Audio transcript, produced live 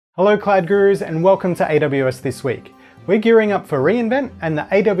Hello Cloud Gurus and welcome to AWS This Week. We're gearing up for reInvent and the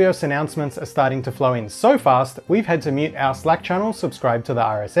AWS announcements are starting to flow in so fast we've had to mute our Slack channel subscribed to the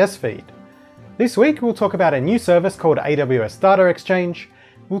RSS feed. This week we'll talk about a new service called AWS Data Exchange,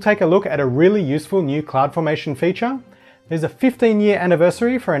 we'll take a look at a really useful new CloudFormation feature, there's a 15-year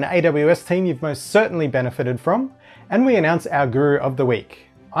anniversary for an AWS team you've most certainly benefited from, and we announce our Guru of the Week.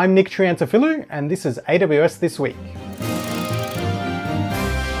 I'm Nick Triantafilou and this is AWS This Week.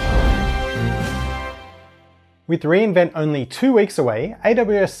 With reInvent only 2 weeks away,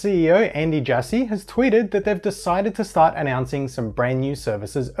 AWS CEO Andy Jassy has tweeted that they've decided to start announcing some brand new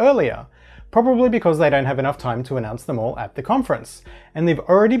services earlier, probably because they don't have enough time to announce them all at the conference, and they've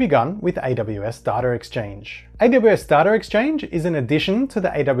already begun with AWS Data Exchange. AWS Data Exchange is an addition to the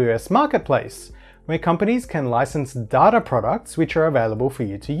AWS Marketplace, where companies can license data products which are available for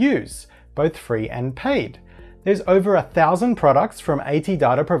you to use, both free and paid. There's over 1,000 products from 80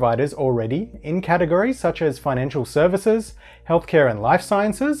 data providers already in categories such as financial services, healthcare and life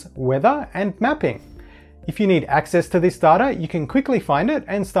sciences, weather, and mapping. If you need access to this data, you can quickly find it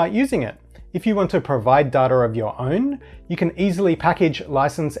and start using it. If you want to provide data of your own, you can easily package,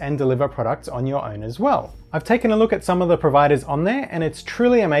 license, and deliver products on your own as well. I've taken a look at some of the providers on there, and it's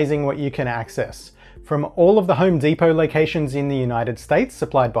truly amazing what you can access. From all of the Home Depot locations in the United States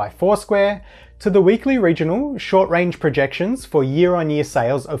supplied by Foursquare, to the weekly regional short-range projections for year-on-year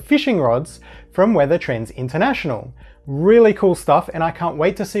sales of fishing rods from Weather Trends International. Really cool stuff, and I can't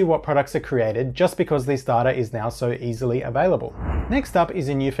wait to see what products are created just because this data is now so easily available. Next up is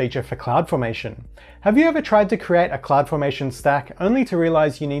a new feature for CloudFormation. Have you ever tried to create a CloudFormation stack only to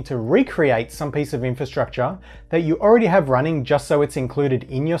realize you need to recreate some piece of infrastructure that you already have running just so it's included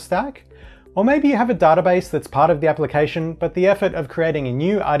in your stack? Or maybe you have a database that's part of the application, but the effort of creating a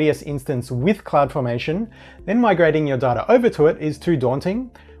new RDS instance with CloudFormation, then migrating your data over to it is too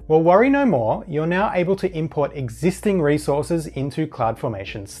daunting? Well, worry no more, you're now able to import existing resources into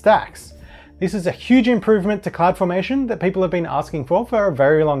CloudFormation stacks. This is a huge improvement to CloudFormation that people have been asking for a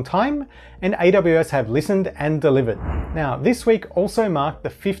very long time, and AWS have listened and delivered. Now, this week also marked the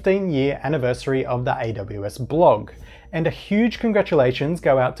 15-year anniversary of the AWS blog, and a huge congratulations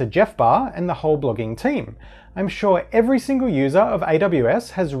go out to Jeff Barr and the whole blogging team. I'm sure every single user of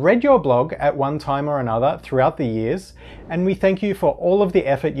AWS has read your blog at one time or another throughout the years, and we thank you for all of the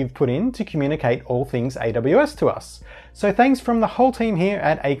effort you've put in to communicate all things AWS to us. So thanks from the whole team here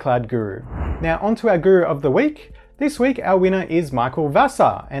at A Cloud Guru. Now onto our Guru of the Week. This week our winner is Michael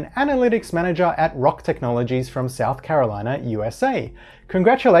Vassar, an analytics manager at Rock Technologies from South Carolina, USA.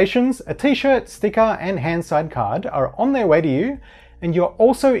 Congratulations, a t-shirt, sticker and hand-signed card are on their way to you, and you're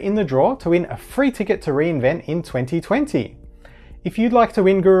also in the draw to win a free ticket to reInvent in 2020. If you'd like to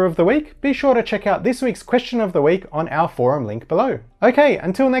win Guru of the Week, be sure to check out this week's question of the week on our forum link below. Okay,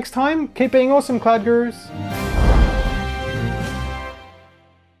 until next time, keep being awesome, Cloud Gurus.